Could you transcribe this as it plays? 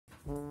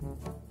Hey,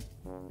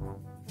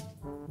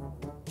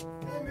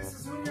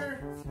 Mrs.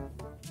 Hoonior,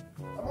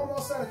 I'm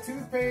almost out of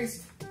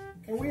toothpaste.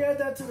 Can we add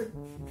that to the...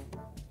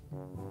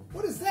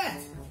 What is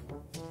that?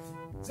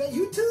 Is that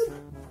YouTube?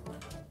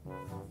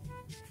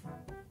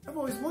 I've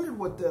always wondered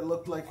what that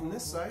looked like from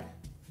this side.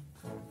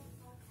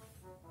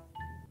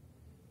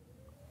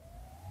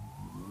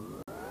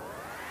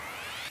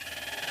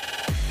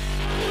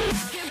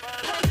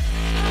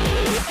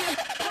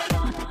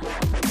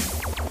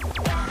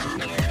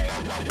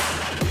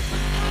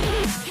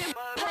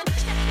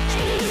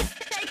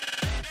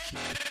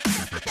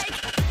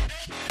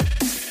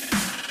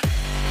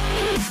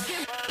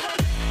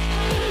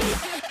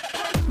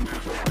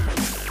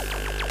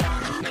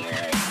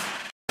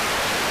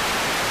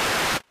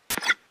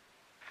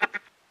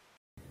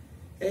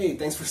 Hey,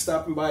 thanks for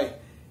stopping by.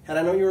 Had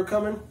I known you were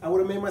coming, I would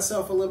have made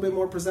myself a little bit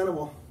more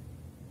presentable.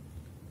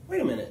 Wait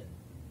a minute.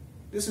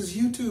 This is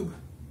YouTube.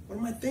 What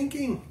am I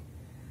thinking?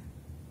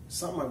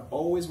 Something I've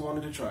always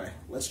wanted to try.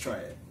 Let's try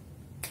it.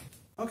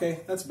 Okay,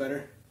 that's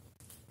better.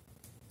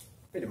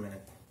 Wait a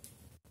minute.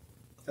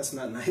 That's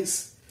not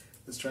nice.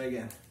 Let's try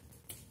again.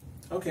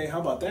 Okay,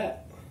 how about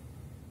that?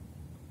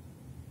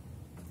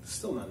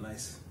 Still not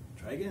nice.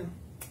 Try again.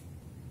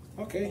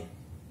 Okay,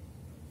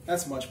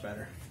 that's much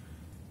better.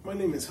 My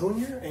name is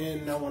Hoonior,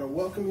 and I want to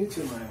welcome you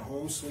to my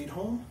home sweet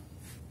home.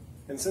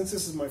 And since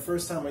this is my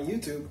first time on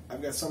YouTube,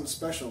 I've got something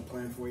special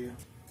planned for you.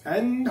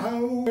 And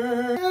how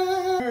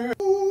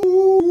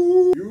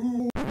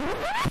you?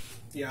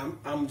 Yeah,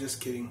 I'm just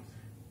kidding.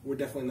 We're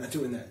definitely not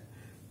doing that.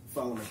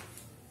 Follow me.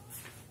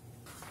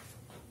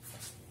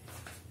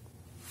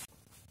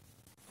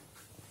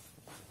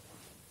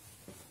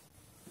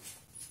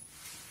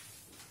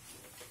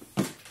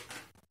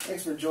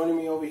 Thanks for joining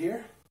me over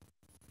here.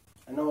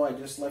 I know I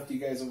just left you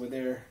guys over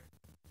there,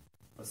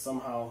 but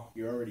somehow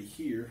you're already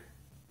here.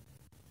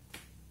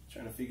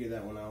 Trying to figure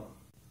that one out.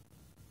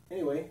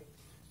 Anyway,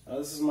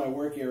 this is my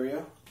work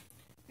area,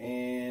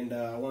 and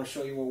I want to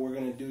show you what we're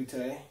going to do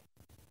today.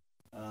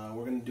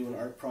 We're going to do an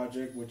art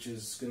project, which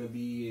is going to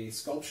be a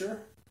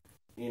sculpture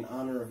in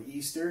honor of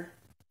Easter.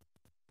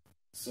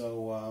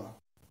 So,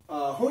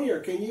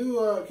 Hoonior, can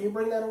you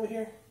bring that over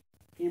here?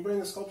 Can you bring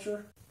the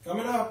sculpture?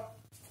 Coming up.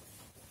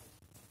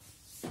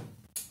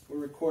 We're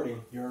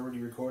recording. You're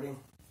already recording?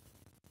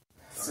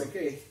 It's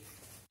okay.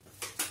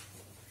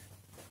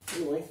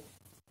 Anyway,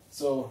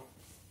 so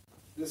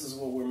this is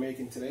what we're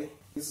making today.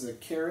 This is a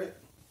carrot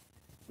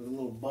with a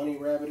little bunny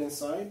rabbit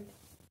inside,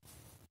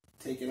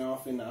 taking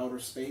off into outer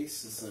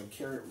space. It's a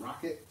carrot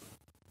rocket.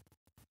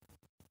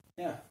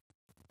 Yeah,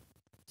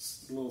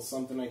 it's a little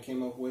something I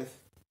came up with.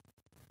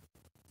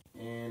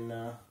 And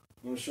I'm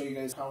going to show you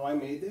guys how I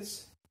made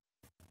this.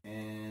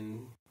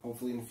 And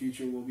hopefully in the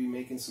future we'll be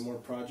making some more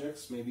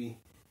projects. Maybe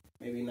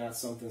not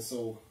something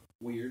so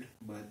weird,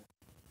 but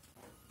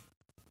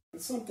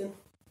it's something.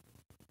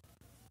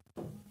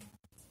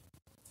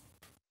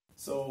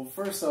 So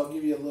first I'll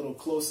give you a little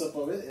close-up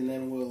of it, and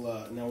then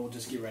we'll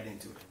just get right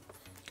into it.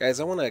 Guys,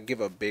 I want to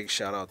give a big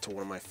shout out to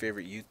one of my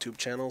favorite YouTube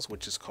channels,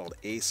 which is called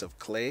Ace of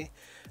Clay.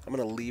 I'm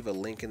going to leave a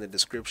link in the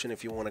description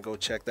if you want to go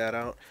check that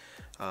out.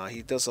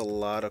 He does a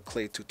lot of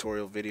clay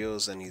tutorial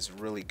videos, and he's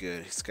really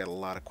good. He's got a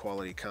lot of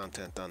quality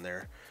content on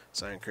there,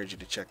 so I encourage you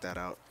to check that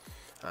out.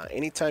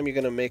 Anytime you're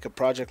going to make a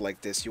project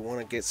like this, you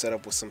want to get set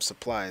up with some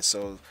supplies.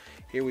 So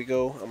here we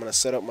go. I'm going to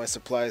set up my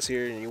supplies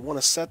here, and you want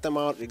to set them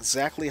out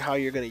exactly how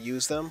you're going to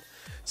use them.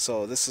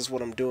 So this is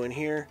what I'm doing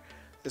here.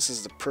 This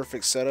is the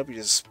perfect setup. You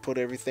just put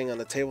everything on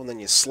the table, and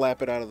then you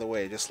slap it out of the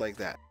way just like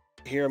that.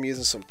 Here I'm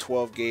using some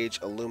 12 gauge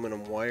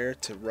aluminum wire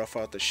to rough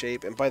out the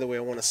shape. And by the way,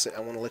 I want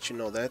to let you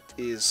know that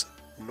is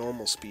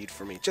normal speed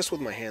for me, just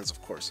with my hands,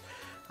 of course.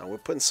 We're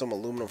putting some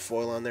aluminum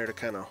foil on there to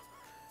kind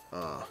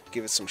of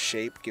give it some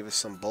shape, give it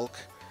some bulk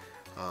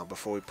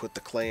before we put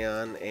the clay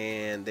on.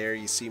 And there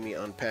you see me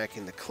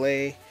unpacking the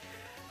clay.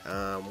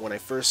 When I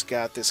first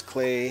got this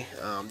clay,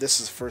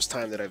 this is the first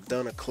time that I've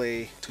done a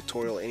clay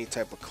tutorial, any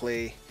type of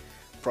clay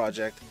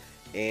project,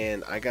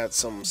 and I got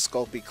some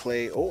Sculpey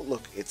clay. Oh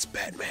look, it's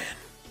Batman.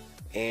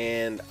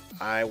 And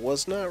I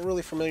was not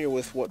really familiar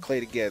with what clay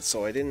to get,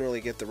 so I didn't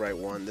really get the right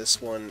one.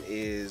 This one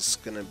is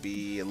gonna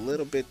be a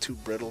little bit too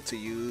brittle to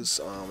use.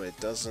 It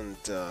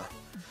doesn't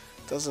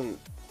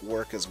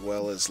work as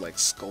well as like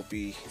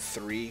Sculpey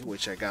 3,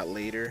 which I got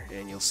later,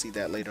 and you'll see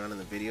that later on in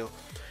the video.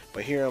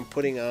 But here I'm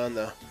putting on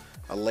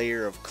a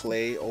layer of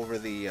clay over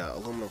the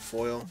aluminum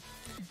foil,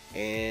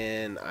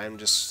 and I'm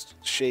just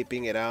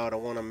shaping it out. I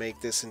want to make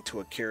this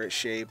into a carrot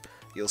shape.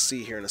 You'll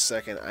see here in a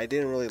second. I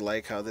didn't really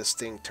like how this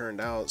thing turned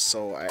out,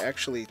 so I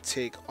actually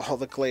take all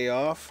the clay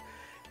off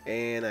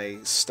and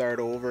I start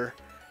over.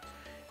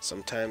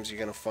 Sometimes you're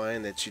gonna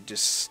find that you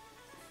just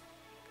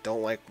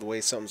don't like the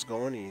way something's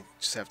going, and you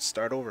just have to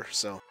start over.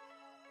 So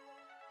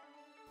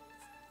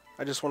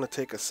I just want to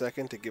take a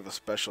second to give a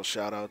special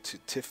shout out to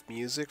Tiff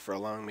Music for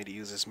allowing me to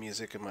use this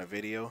music in my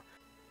video.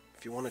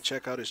 If you want to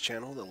check out his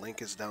channel, the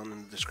link is down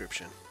in the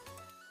description.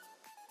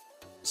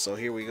 So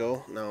here we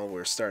go. Now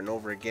we're starting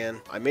over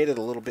again. I made it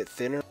a little bit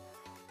thinner.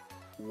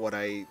 what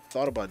I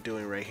thought about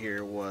doing right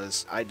here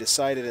was I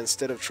decided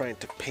instead of trying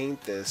to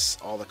paint this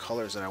all the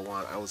colors that I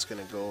want, I was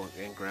going to go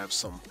and grab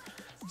some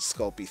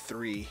Sculpey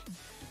 3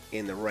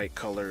 in the right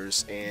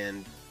colors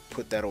and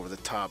put that over the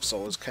top.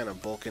 So I was kind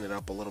of bulking it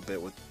up a little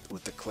bit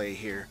with the clay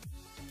here.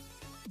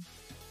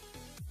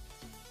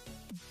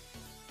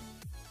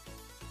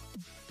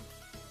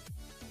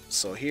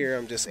 So here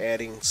I'm just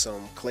adding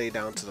some clay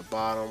down to the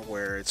bottom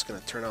where it's going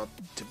to turn out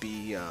to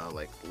be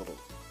like little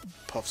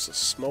puffs of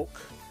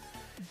smoke.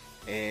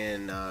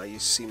 And you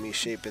see me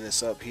shaping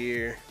this up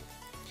here,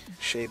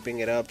 shaping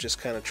it up, just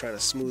kind of trying to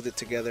smooth it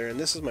together. And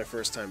this is my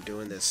first time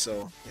doing this,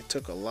 so it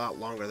took a lot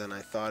longer than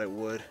I thought it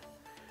would.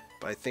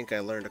 But I think I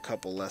learned a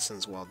couple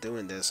lessons while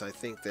doing this. I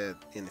think that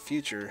in the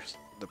future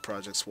the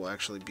projects will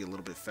actually be a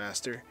little bit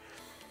faster.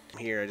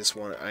 Here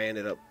I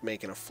ended up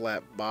making a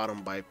flat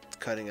bottom by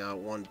cutting out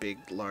one big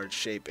large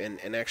shape, and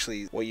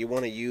actually what you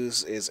want to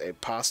use is a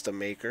pasta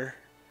maker.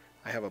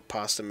 I have a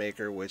pasta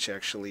maker which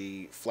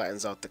actually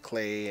flattens out the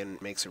clay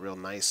and makes it real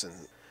nice and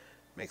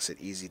makes it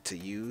easy to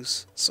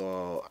use.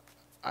 So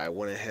I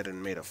went ahead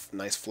and made a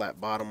nice flat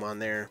bottom on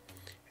there,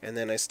 and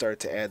then I start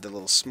to add the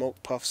little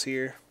smoke puffs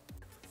here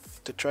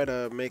to try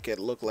to make it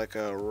look like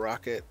a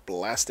rocket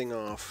blasting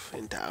off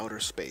into outer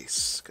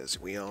space, because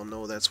we all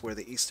know that's where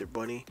the Easter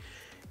Bunny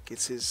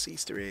gets his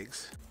Easter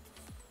eggs.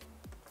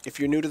 If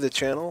you're new to the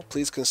channel,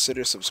 please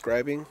consider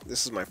subscribing.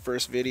 This is my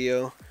first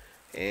video,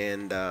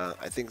 and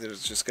I think that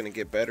it's just gonna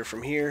get better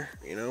from here.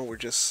 You know, we're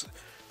just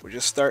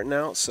starting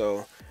out,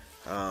 so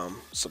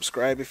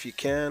subscribe if you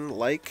can,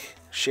 like,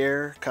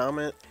 share,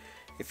 comment.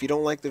 If you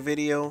don't like the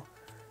video,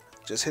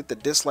 just hit the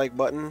dislike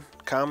button,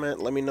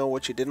 comment, let me know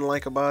what you didn't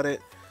like about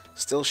it.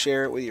 Still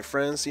share it with your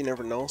friends. You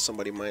never know,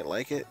 somebody might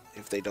like it.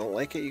 If they don't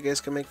like it, you guys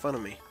can make fun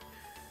of me.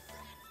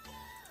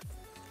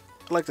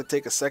 I'd like to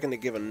take a second to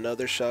give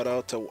another shout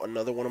out to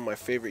another one of my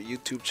favorite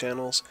YouTube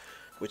channels,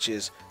 which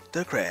is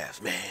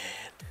TheCrafsMan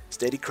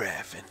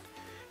SteadyCraftin.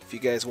 If you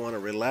guys want to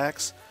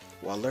relax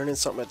while learning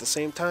something at the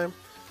same time,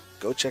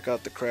 go check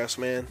out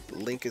TheCrafsMan. The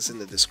link is in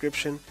the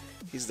description.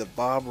 He's the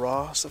Bob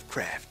Ross of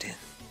crafting.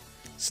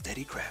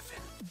 SteadyCraftin.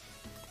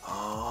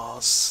 Oh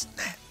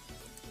snap.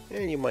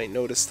 And you might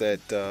notice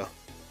that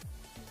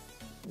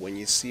when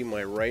you see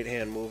my right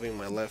hand moving,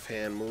 my left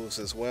hand moves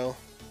as well,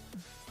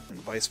 and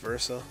vice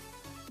versa.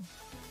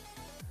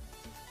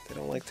 They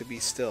don't like to be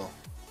still.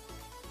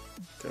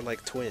 They're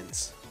like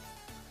twins.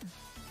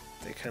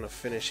 They kind of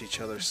finish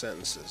each other's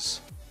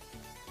sentences.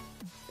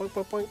 Boink,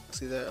 boink, boink.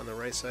 See that on the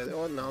right side?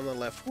 Oh, now on the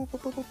left. Whoop,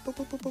 whoop, whoop, whoop,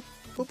 whoop, whoop,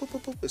 whoop,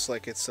 whoop, whoop. It's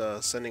like it's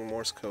sending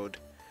Morse code.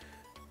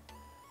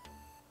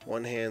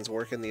 One hand's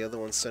working, the other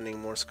one's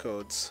sending Morse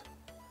codes.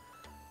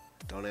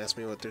 Don't ask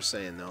me what they're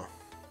saying though.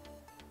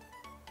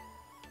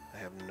 I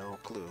have no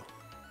clue.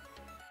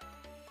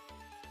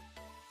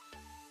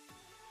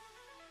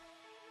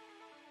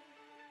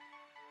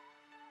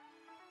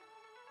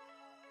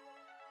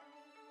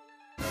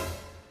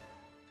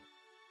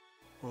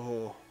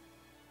 Oh,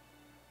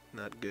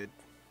 not good.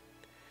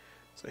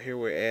 So here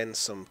we're adding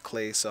some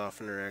clay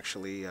softener.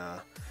 Actually,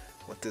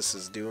 what this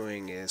is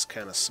doing is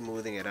kind of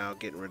smoothing it out,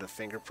 getting rid of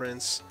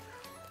fingerprints.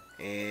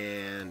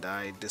 And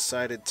I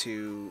decided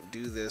to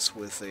do this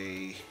with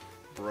a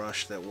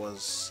brush that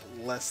was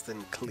less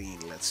than clean,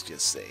 let's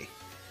just say.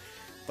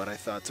 But I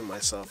thought to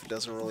myself, it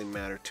doesn't really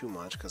matter too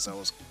much because I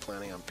was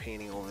planning on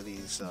painting over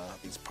these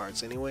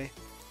parts anyway.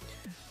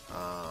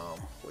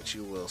 Which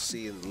you will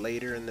see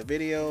later in the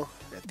video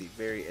at the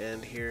very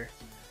end here.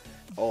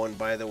 Oh, and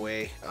by the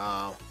way,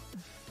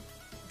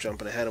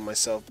 jumping ahead of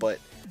myself, but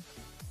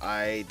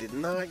I did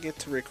not get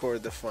to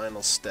record the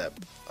final step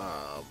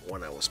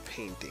when I was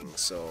painting,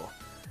 so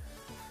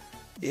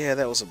yeah,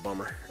 that was a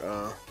bummer.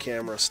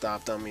 Camera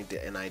stopped on me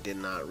and I did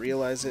not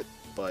realize it,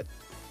 but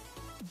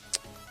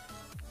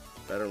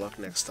better luck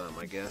next time,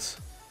 I guess.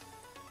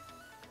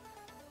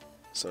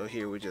 So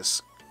here we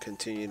just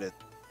continue to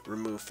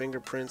remove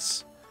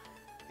fingerprints,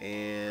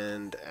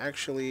 and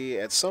actually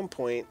at some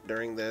point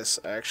during this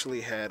I actually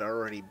had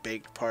already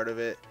baked part of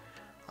it,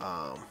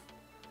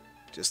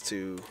 just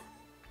to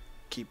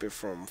keep it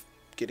from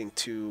getting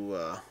too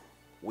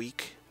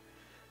weak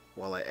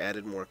while I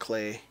added more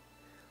clay.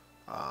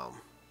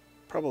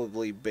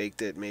 Probably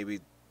baked it maybe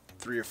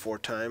 3 or 4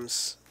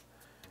 times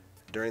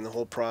during the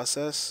whole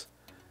process.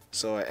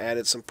 So I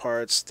added some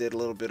parts, did a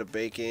little bit of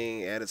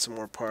baking, added some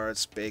more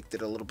parts, baked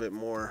it a little bit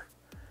more.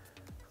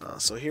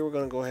 So here we're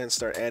going to go ahead and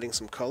start adding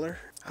some color.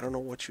 I don't know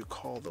what you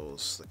call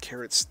those, the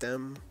carrot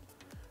stem,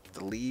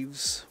 the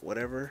leaves,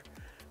 whatever.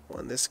 Well,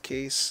 in this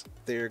case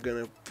they're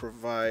going to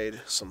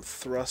provide some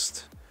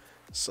thrust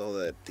so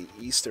that the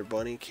Easter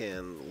Bunny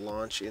can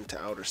launch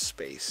into outer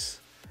space,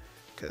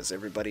 because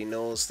everybody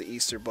knows the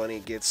Easter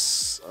Bunny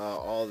gets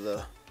all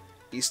the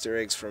Easter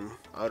eggs from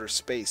outer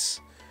space.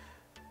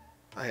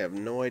 I have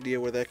no idea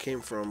where that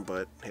came from,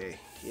 but hey,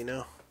 you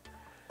know,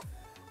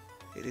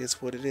 it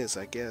is what it is,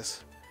 I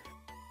guess.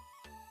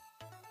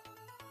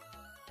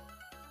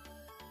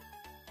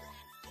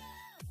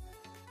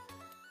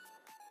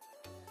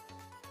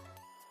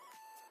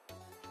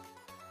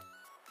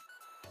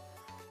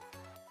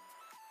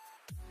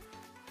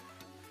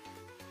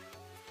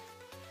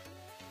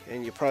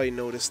 And you probably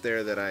noticed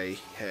there that I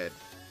had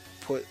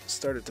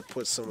started to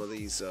put some of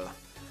these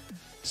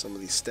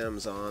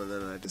stems on, and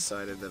then I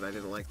decided that I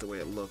didn't like the way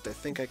it looked. I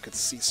think I could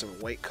see some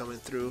white coming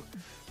through,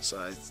 so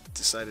I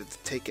decided to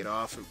take it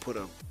off and put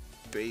a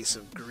base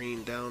of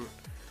green down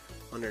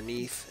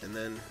underneath, and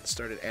then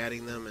started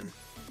adding them. And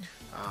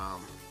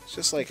it's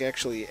just like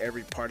actually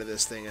every part of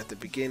this thing. At the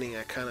beginning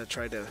I kind of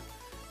tried to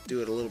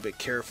do it a little bit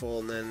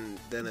careful, and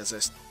then as I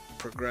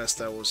progressed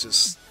I was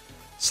just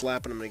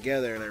slapping them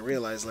together, and I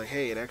realized like,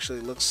 hey, it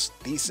actually looks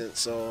decent.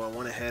 So I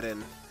went ahead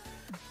and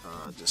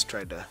just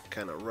tried to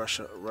kind of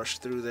rush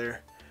through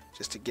there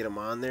just to get them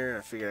on there.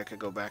 I figured I could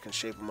go back and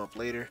shape them up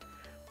later.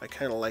 I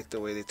kind of like the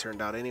way they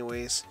turned out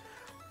anyways.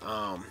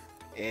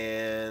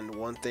 And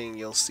one thing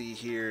you'll see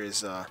here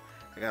is I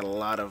got a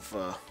lot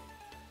of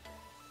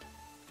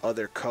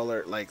other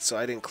color, like, so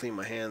I didn't clean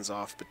my hands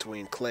off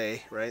between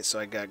clay, right? So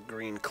I got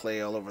green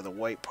clay all over the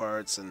white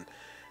parts and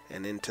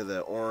into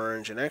the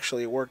orange, and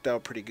actually it worked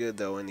out pretty good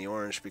though in the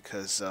orange,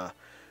 because I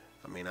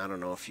mean, I don't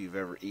know if you've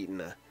ever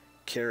eaten a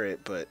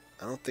carrot, but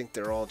I don't think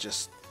they're all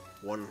just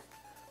one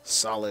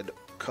solid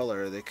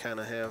color. They kind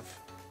of have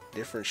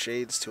different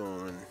shades to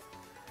them,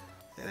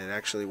 and it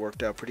actually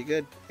worked out pretty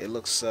good. It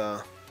looks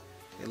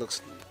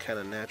kind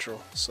of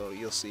natural, so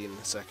you'll see in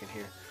a second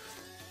here.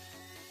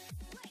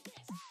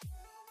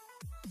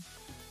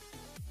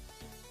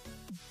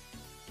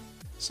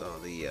 So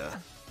the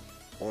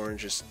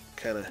orange is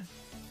kind of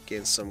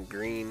getting some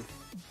green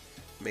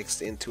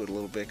mixed into it a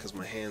little bit, because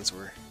my hands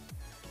were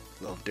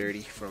a little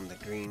dirty from the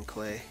green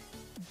clay.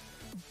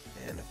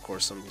 And of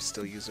course I'm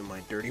still using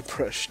my dirty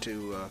brush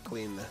to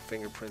clean the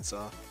fingerprints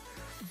off.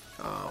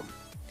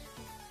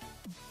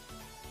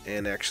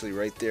 And actually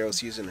right there I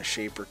was using a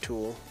shaper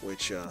tool,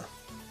 which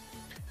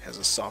has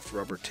a soft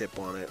rubber tip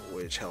on it,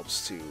 which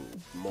helps to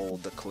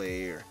mold the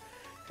clay.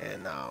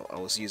 And I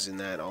was using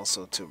that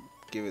also to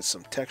give it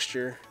some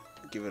texture,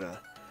 give it a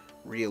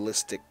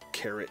realistic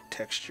carrot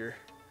texture.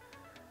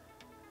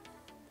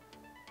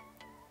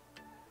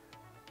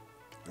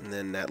 And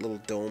then that little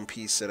dome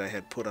piece that I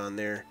had put on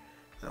there,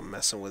 I'm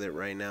messing with it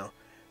right now.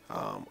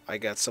 I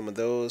got some of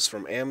those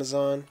from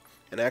Amazon,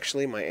 and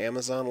actually my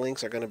Amazon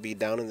links are going to be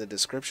down in the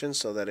description,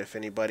 so that if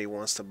anybody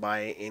wants to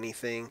buy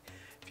anything,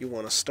 if you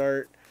want to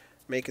start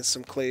making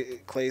some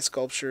clay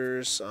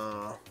sculptures,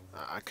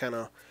 I kind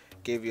of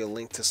gave you a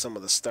link to some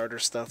of the starter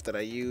stuff that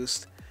I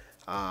used.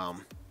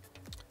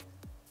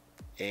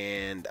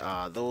 And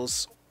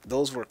those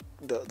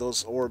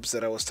orbs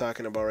that I was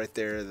talking about right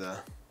there, the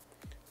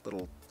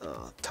little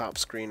top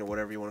screen or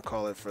whatever you want to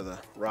call it for the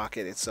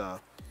rocket,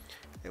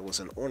 it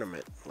was an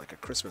ornament, like a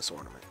Christmas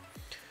ornament.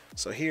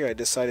 So here I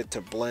decided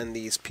to blend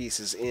these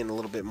pieces in a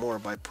little bit more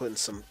by putting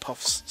some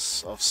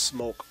puffs of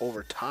smoke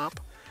over top,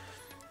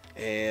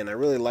 and I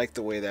really like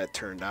the way that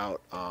turned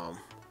out. I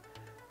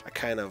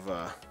kind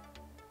of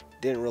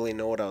didn't really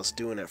know what I was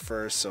doing at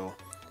first, so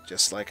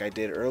just like I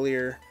did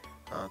earlier,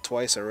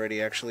 twice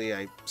already actually,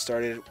 I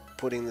started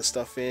putting the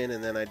stuff in,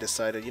 and then I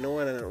decided, you know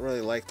what, I didn't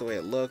really like the way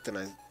it looked, and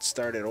I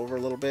started over a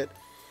little bit,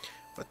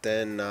 but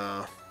then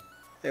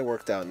it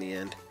worked out in the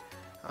end.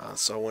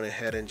 So I went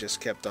ahead and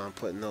just kept on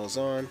putting those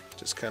on,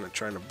 just kind of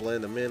trying to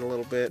blend them in a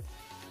little bit,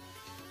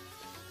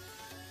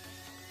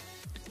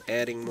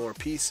 adding more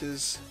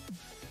pieces,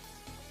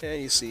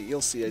 and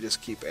you'll see I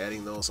just keep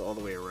adding those all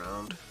the way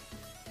around.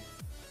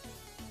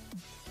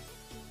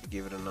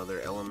 Give it another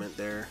element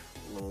there,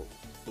 a little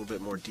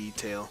bit more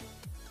detail,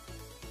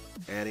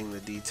 adding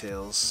the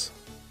details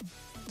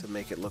to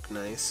make it look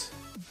nice.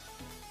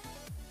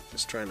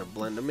 Just trying to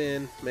blend them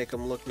in, make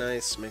them look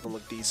nice, make them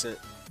look decent.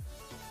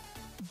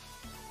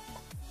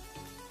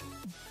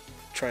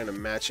 Trying to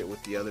match it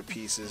with the other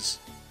pieces.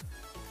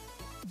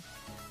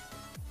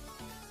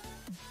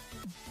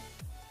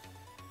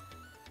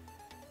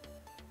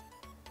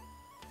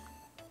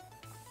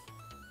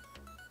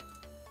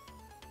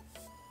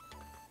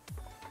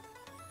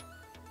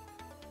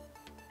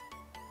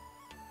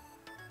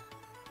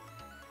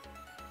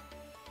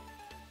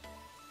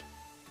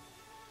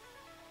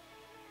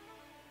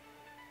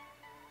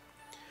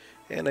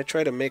 And I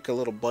try to make a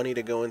little bunny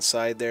to go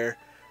inside there.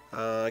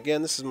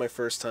 Again, this is my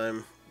first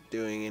time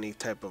doing any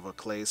type of a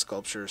clay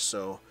sculpture,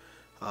 so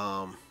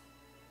the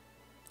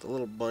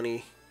little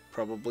bunny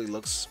probably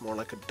looks more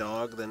like a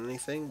dog than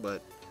anything,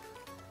 but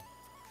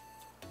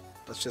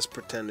let's just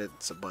pretend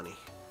it's a bunny.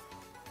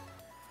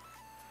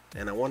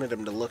 And I wanted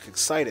him to look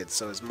excited,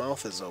 so his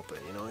mouth is open,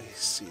 you know,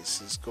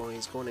 he's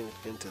going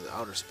into the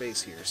outer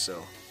space here,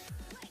 so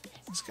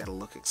he's got to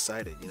look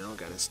excited, you know,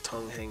 got his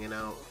tongue hanging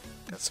out,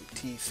 got some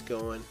teeth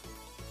going.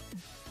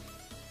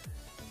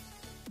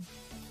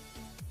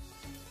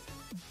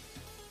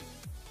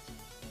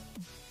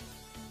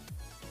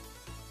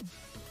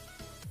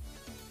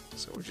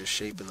 So we're just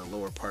shaping the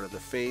lower part of the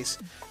face,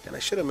 and I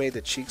should have made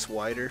the cheeks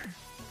wider,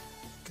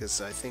 because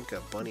I think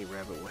a bunny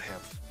rabbit would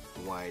have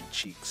wide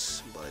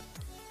cheeks, but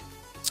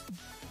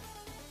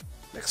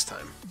next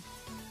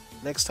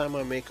time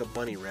I make a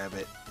bunny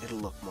rabbit, it'll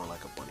look more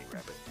like a bunny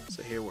rabbit.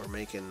 So here we're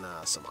making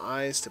some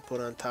eyes to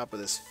put on top of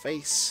this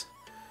face.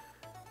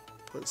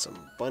 Put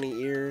some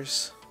bunny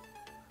ears,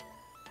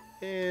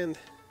 and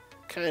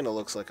kind of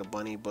looks like a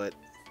bunny, but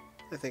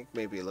I think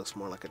maybe it looks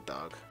more like a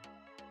dog.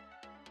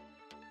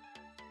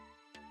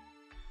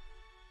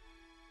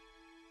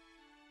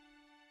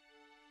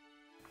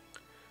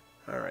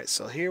 Alright,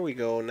 so here we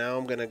go. Now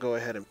I'm going to go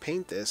ahead and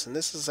paint this, and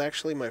this is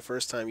actually my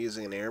first time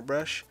using an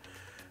airbrush,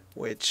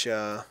 which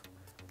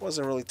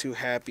wasn't really too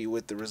happy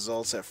with the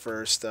results at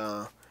first.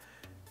 I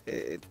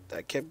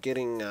kept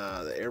getting,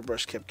 the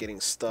airbrush kept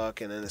getting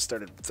stuck, and then it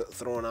started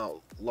throwing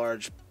out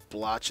large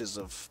blotches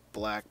of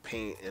black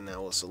paint, and I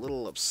was a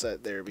little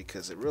upset there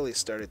because it really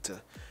started to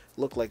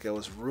look like I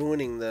was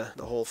ruining the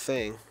whole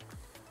thing.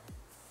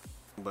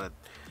 But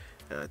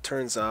it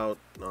turns out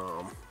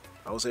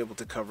I was able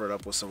to cover it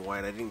up with some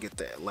white. I didn't get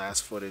the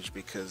last footage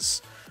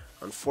because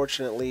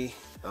unfortunately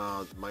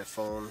my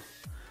phone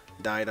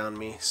died on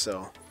me,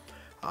 so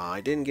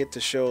I didn't get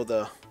to show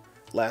the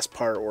last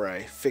part where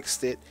I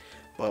fixed it.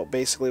 But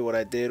basically what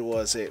I did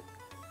was it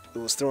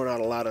was throwing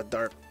out a lot of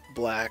dark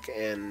black,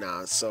 and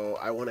so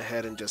I went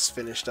ahead and just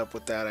finished up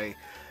with that. I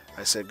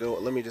said,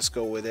 let me just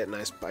go with it, and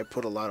I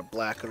put a lot of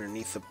black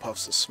underneath the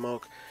puffs of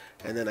smoke,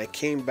 and then I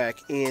came back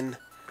in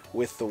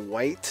with the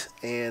white,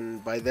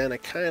 and by then I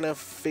kind of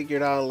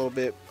figured out a little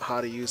bit how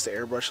to use the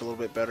airbrush a little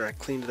bit better. I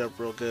cleaned it up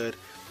real good,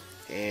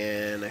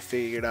 and I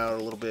figured out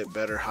a little bit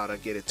better how to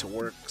get it to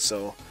work.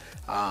 So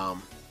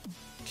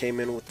came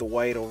in with the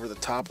white over the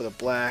top of the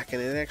black,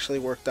 and it actually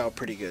worked out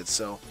pretty good.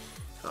 So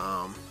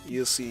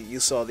you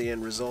saw the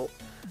end result,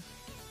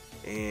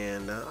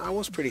 and I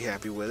was pretty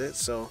happy with it.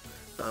 So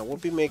we'll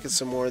be making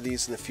some more of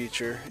these in the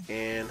future,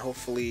 and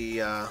hopefully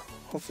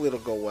it'll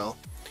go well.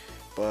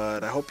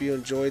 But I hope you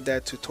enjoyed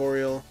that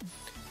tutorial.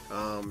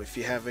 If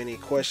you have any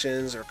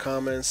questions or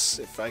comments,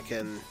 if I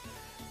can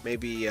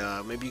maybe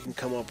you can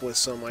come up with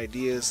some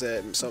ideas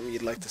that something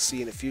you'd like to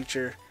see in the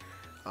future,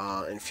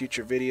 in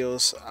future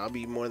videos, I'll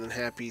be more than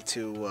happy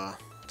to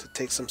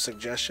take some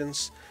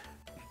suggestions.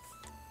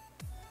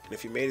 And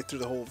if you made it through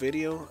the whole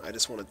video, I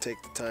just want to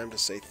take the time to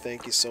say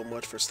thank you so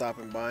much for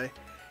stopping by,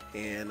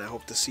 and I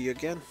hope to see you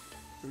again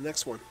in the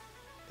next one.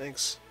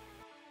 Thanks.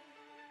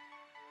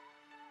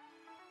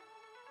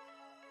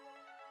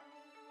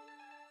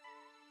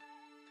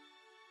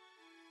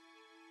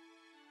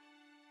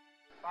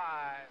 5